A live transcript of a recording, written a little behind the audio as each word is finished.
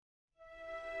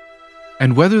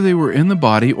And whether they were in the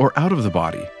body or out of the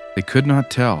body, they could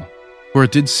not tell. For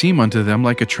it did seem unto them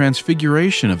like a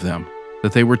transfiguration of them,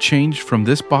 that they were changed from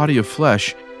this body of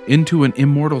flesh into an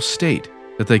immortal state,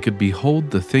 that they could behold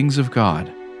the things of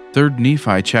God. 3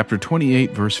 Nephi chapter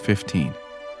 28, verse 15.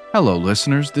 Hello,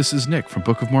 listeners. This is Nick from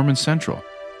Book of Mormon Central.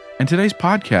 And today's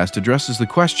podcast addresses the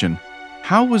question,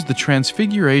 how was the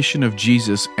transfiguration of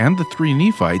Jesus and the three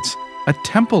Nephites a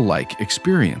temple-like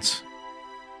experience?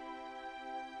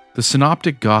 The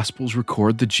Synoptic Gospels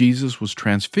record that Jesus was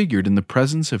transfigured in the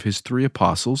presence of his three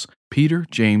apostles, Peter,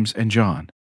 James, and John.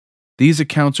 These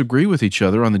accounts agree with each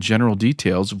other on the general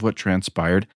details of what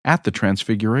transpired at the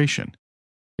transfiguration.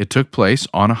 It took place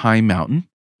on a high mountain.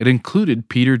 It included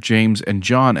Peter, James, and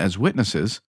John as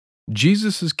witnesses.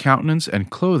 Jesus' countenance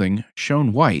and clothing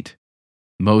shone white.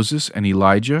 Moses and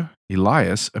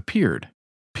Elias appeared.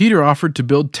 Peter offered to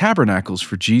build tabernacles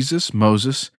for Jesus,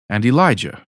 Moses, and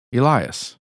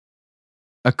Elias.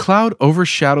 A cloud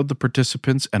overshadowed the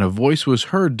participants, and a voice was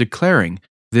heard declaring,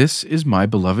 "This is my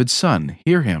beloved Son,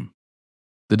 hear him."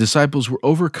 The disciples were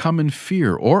overcome in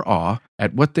fear or awe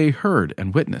at what they heard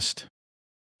and witnessed.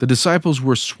 The disciples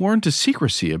were sworn to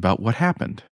secrecy about what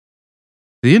happened.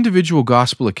 The individual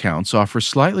gospel accounts offer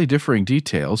slightly differing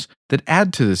details that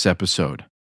add to this episode.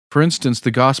 For instance,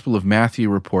 the Gospel of Matthew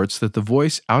reports that the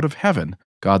voice out of heaven,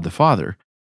 God the Father,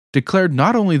 declared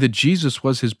not only that Jesus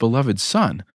was his beloved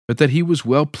Son, but that he was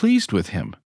well pleased with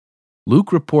him.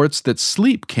 Luke reports that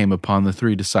sleep came upon the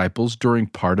three disciples during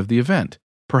part of the event,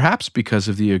 perhaps because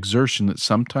of the exertion that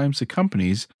sometimes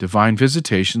accompanies divine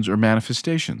visitations or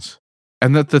manifestations,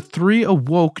 and that the three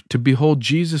awoke to behold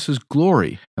Jesus'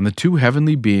 glory and the two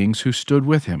heavenly beings who stood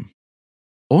with him.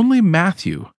 Only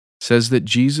Matthew says that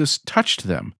Jesus touched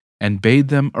them and bade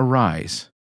them arise.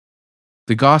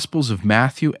 The Gospels of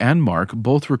Matthew and Mark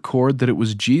both record that it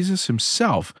was Jesus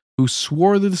himself who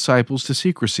swore the disciples to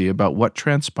secrecy about what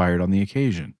transpired on the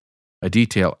occasion, a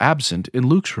detail absent in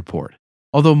Luke's report,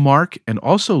 although Mark and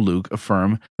also Luke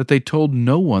affirm that they told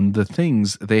no one the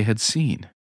things they had seen.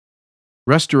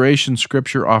 Restoration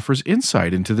Scripture offers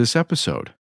insight into this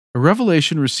episode. A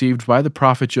revelation received by the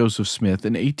prophet Joseph Smith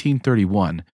in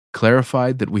 1831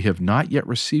 clarified that we have not yet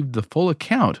received the full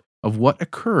account of what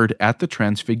occurred at the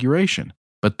Transfiguration,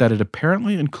 but that it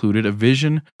apparently included a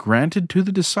vision granted to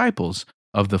the disciples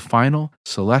of the final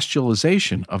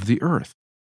celestialization of the earth.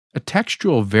 A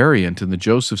textual variant in the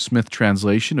Joseph Smith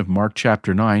translation of Mark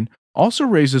chapter 9 also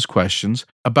raises questions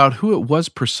about who it was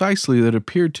precisely that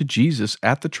appeared to Jesus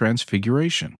at the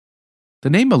Transfiguration. The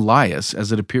name Elias,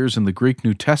 as it appears in the Greek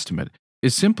New Testament,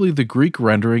 is simply the Greek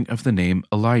rendering of the name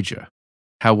Elijah.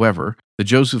 However, the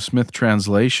Joseph Smith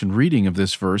translation reading of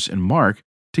this verse in Mark,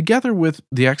 together with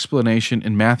the explanation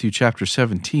in Matthew chapter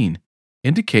 17,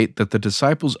 indicate that the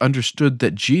disciples understood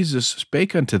that Jesus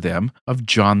spake unto them of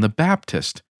John the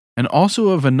Baptist, and also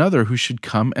of another who should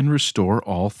come and restore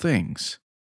all things.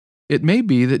 It may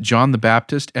be that John the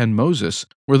Baptist and Moses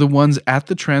were the ones at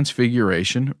the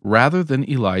Transfiguration rather than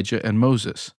Elijah and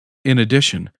Moses. In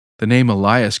addition, the name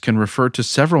Elias can refer to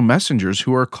several messengers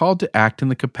who are called to act in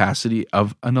the capacity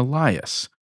of an Elias,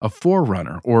 a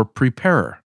forerunner or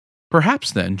preparer.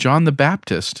 Perhaps then John the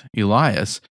Baptist,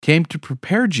 Elias, came to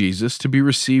prepare Jesus to be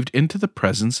received into the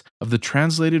presence of the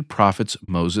translated prophets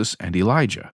Moses and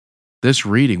Elijah. This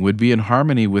reading would be in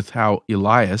harmony with how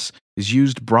Elias is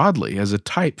used broadly as a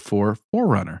type for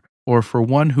forerunner, or for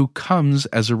one who comes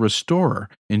as a restorer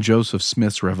in Joseph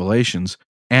Smith's Revelations,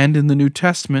 and in the New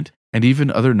Testament, and even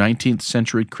other 19th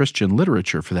century Christian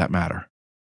literature for that matter.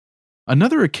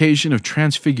 Another occasion of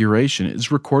transfiguration is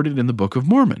recorded in the Book of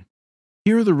Mormon.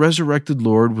 Here the resurrected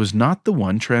Lord was not the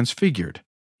one transfigured.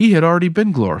 He had already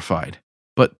been glorified.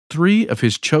 But three of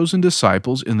his chosen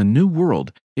disciples in the New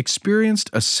World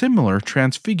experienced a similar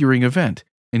transfiguring event,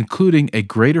 including a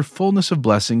greater fullness of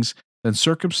blessings than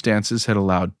circumstances had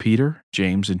allowed Peter,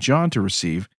 James, and John to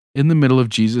receive in the middle of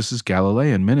Jesus'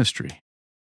 Galilean ministry.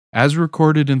 As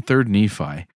recorded in 3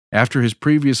 Nephi, after his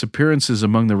previous appearances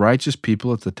among the righteous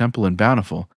people at the temple in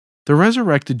Bountiful, the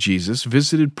resurrected Jesus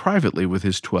visited privately with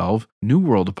his 12 New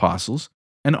World apostles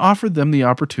and offered them the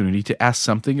opportunity to ask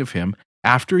something of him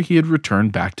after he had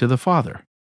returned back to the Father.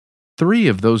 3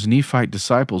 of those Nephite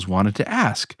disciples wanted to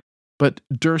ask, but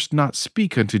durst not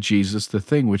speak unto Jesus the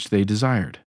thing which they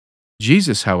desired.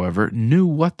 Jesus, however, knew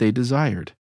what they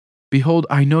desired. "Behold,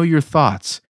 I know your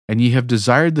thoughts, and ye have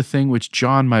desired the thing which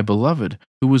John my beloved,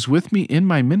 who was with me in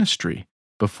my ministry,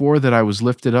 before that I was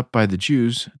lifted up by the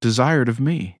Jews, desired of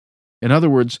me." In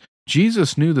other words,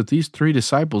 Jesus knew that these 3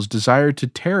 disciples desired to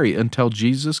tarry until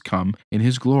Jesus come in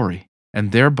his glory,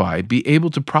 and thereby be able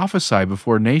to prophesy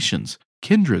before nations,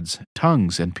 kindreds,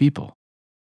 tongues, and people.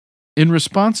 In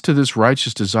response to this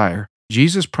righteous desire,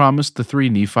 Jesus promised the three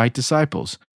Nephite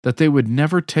disciples that they would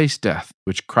never taste death,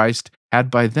 which Christ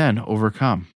had by then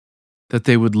overcome, that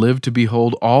they would live to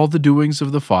behold all the doings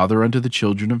of the Father unto the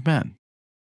children of men,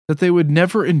 that they would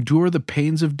never endure the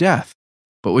pains of death,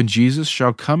 but when Jesus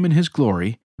shall come in his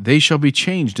glory, they shall be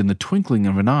changed in the twinkling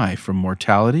of an eye from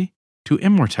mortality to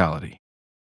immortality,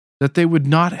 that they would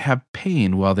not have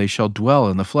pain while they shall dwell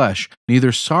in the flesh,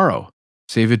 neither sorrow,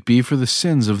 save it be for the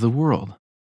sins of the world,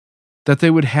 that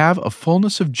they would have a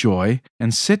fullness of joy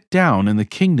and sit down in the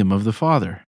kingdom of the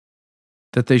Father,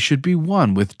 that they should be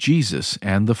one with Jesus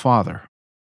and the Father.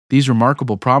 These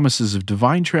remarkable promises of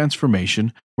divine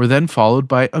transformation were then followed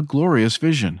by a glorious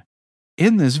vision.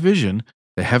 In this vision,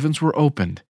 the heavens were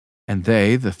opened, and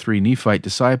they, the three Nephite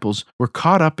disciples, were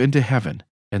caught up into heaven,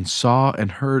 and saw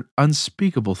and heard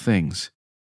unspeakable things,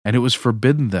 and it was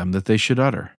forbidden them that they should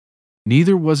utter.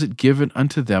 Neither was it given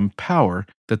unto them power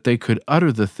that they could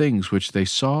utter the things which they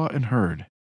saw and heard.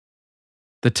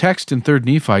 The text in 3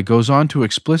 Nephi goes on to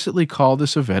explicitly call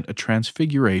this event a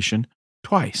transfiguration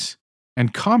twice,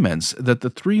 and comments that the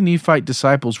three Nephite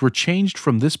disciples were changed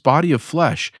from this body of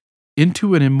flesh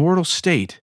into an immortal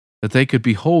state, that they could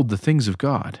behold the things of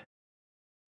God.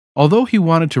 Although he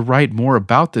wanted to write more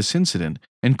about this incident,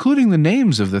 including the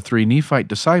names of the three Nephite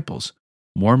disciples,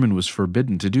 Mormon was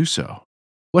forbidden to do so.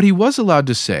 What he was allowed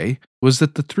to say was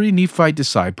that the three Nephite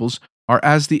disciples are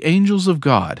as the angels of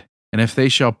God, and if they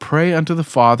shall pray unto the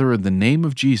Father in the name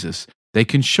of Jesus, they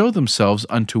can show themselves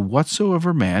unto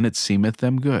whatsoever man it seemeth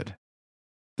them good.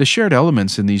 The shared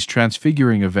elements in these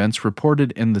transfiguring events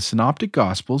reported in the Synoptic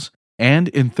Gospels and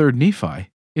in 3 Nephi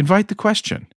invite the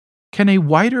question, can a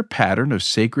wider pattern of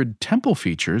sacred temple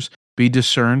features be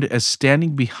discerned as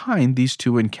standing behind these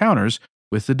two encounters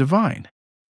with the divine?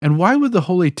 And why would the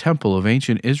holy temple of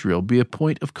ancient Israel be a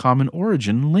point of common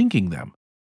origin linking them?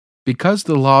 Because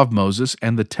the law of Moses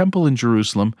and the temple in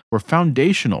Jerusalem were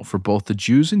foundational for both the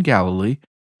Jews in Galilee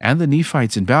and the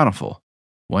Nephites in Bountiful,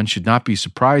 one should not be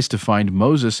surprised to find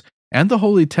Moses and the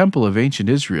holy temple of ancient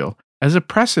Israel as a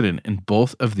precedent in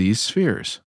both of these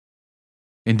spheres.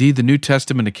 Indeed, the New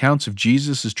Testament accounts of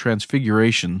Jesus'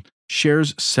 transfiguration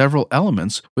shares several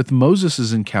elements with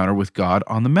Moses' encounter with God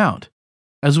on the Mount,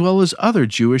 as well as other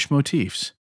Jewish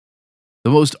motifs. The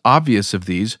most obvious of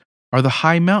these are the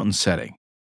high mountain setting,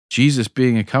 Jesus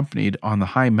being accompanied on the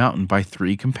high mountain by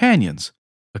three companions,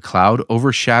 a cloud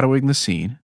overshadowing the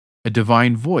scene, a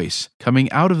divine voice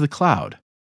coming out of the cloud,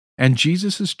 and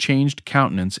Jesus' changed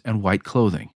countenance and white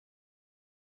clothing.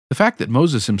 The fact that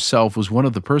Moses himself was one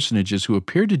of the personages who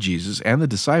appeared to Jesus and the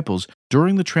disciples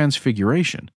during the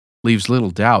Transfiguration leaves little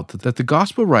doubt that the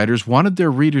Gospel writers wanted their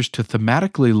readers to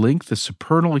thematically link the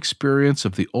supernal experience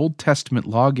of the Old Testament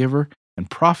lawgiver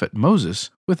and prophet Moses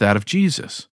with that of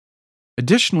Jesus.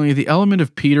 Additionally, the element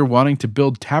of Peter wanting to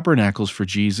build tabernacles for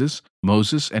Jesus,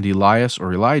 Moses, and Elias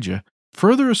or Elijah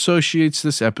further associates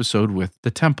this episode with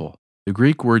the temple. The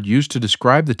Greek word used to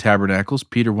describe the tabernacles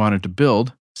Peter wanted to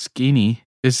build, skene,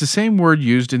 is the same word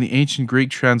used in the ancient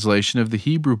Greek translation of the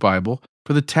Hebrew Bible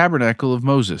for the tabernacle of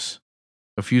Moses.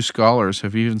 A few scholars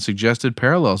have even suggested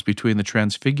parallels between the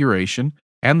Transfiguration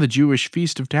and the Jewish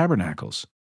Feast of Tabernacles.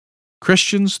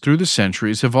 Christians through the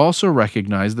centuries have also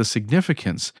recognized the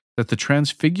significance that the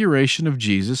Transfiguration of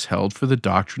Jesus held for the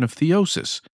doctrine of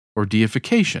theosis, or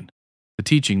deification, the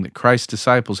teaching that Christ's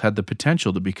disciples had the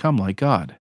potential to become like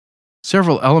God.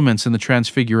 Several elements in the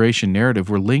Transfiguration narrative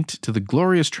were linked to the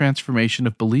glorious transformation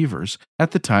of believers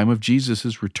at the time of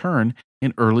Jesus' return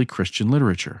in early Christian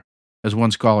literature. As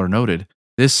one scholar noted,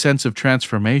 this sense of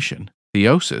transformation,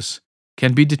 theosis,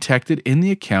 can be detected in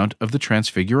the account of the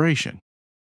Transfiguration.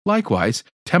 Likewise,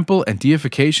 temple and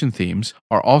deification themes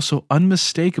are also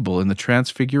unmistakable in the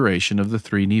Transfiguration of the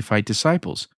three Nephite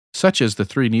disciples, such as the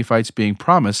three Nephites being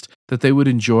promised that they would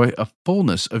enjoy a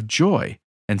fullness of joy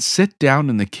and sit down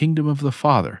in the kingdom of the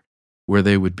Father, where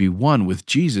they would be one with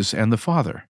Jesus and the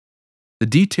Father. The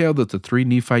detail that the three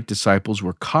Nephite disciples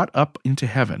were caught up into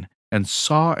heaven and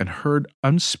saw and heard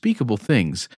unspeakable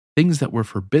things that were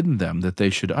forbidden them that they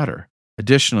should utter,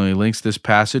 additionally links this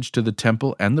passage to the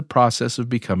temple and the process of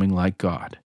becoming like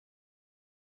God.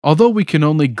 Although we can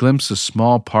only glimpse a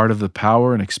small part of the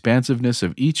power and expansiveness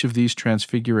of each of these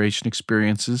transfiguration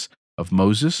experiences of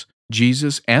Moses,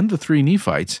 Jesus, and the three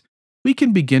Nephites, we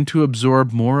can begin to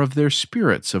absorb more of their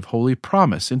spirits of holy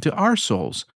promise into our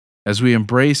souls as we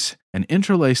embrace and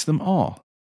interlace them all.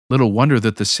 Little wonder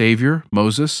that the Savior,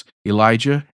 Moses,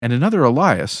 Elijah, and another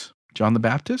Elias, John the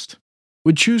Baptist,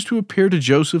 would choose to appear to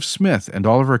Joseph Smith and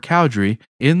Oliver Cowdery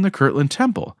in the Kirtland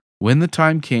Temple when the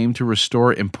time came to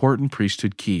restore important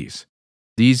priesthood keys.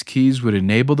 These keys would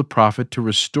enable the prophet to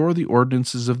restore the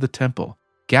ordinances of the temple,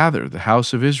 gather the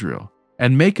house of Israel,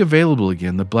 and make available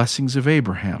again the blessings of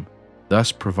Abraham,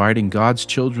 thus providing God's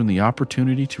children the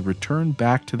opportunity to return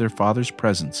back to their Father's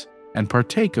presence and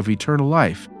partake of eternal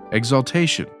life,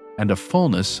 exaltation, and a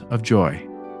fullness of joy.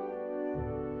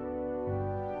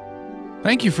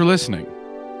 Thank you for listening.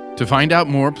 To find out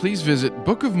more, please visit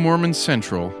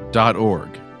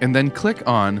bookofmormoncentral.org and then click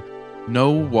on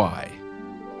Know Why.